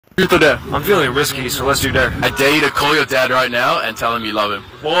Truth or dare? I'm feeling risky, so let's do dare. I dare you to call your dad right now and tell him you love him.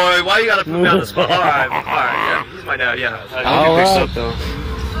 Boy, why you gotta put me on the spot? Alright, yeah. He's my dad, yeah. I hope he picks up, though.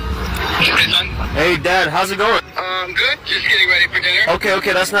 Hey, Dad, how's it going? Good. Just getting ready for dinner.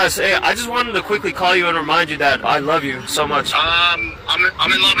 Okay, that's nice. Hey, I just wanted to quickly call you and remind you that I love you so much. I'm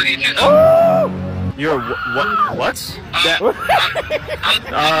in love with you too. Though. You're what? What's for dinner? Yeah,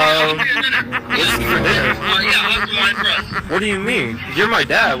 how's the wine for us? What do you mean? You're my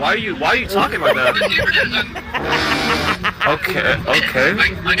dad. Why are you talking like that? Okay. I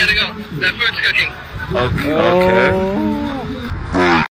gotta go. That food's cooking. Okay.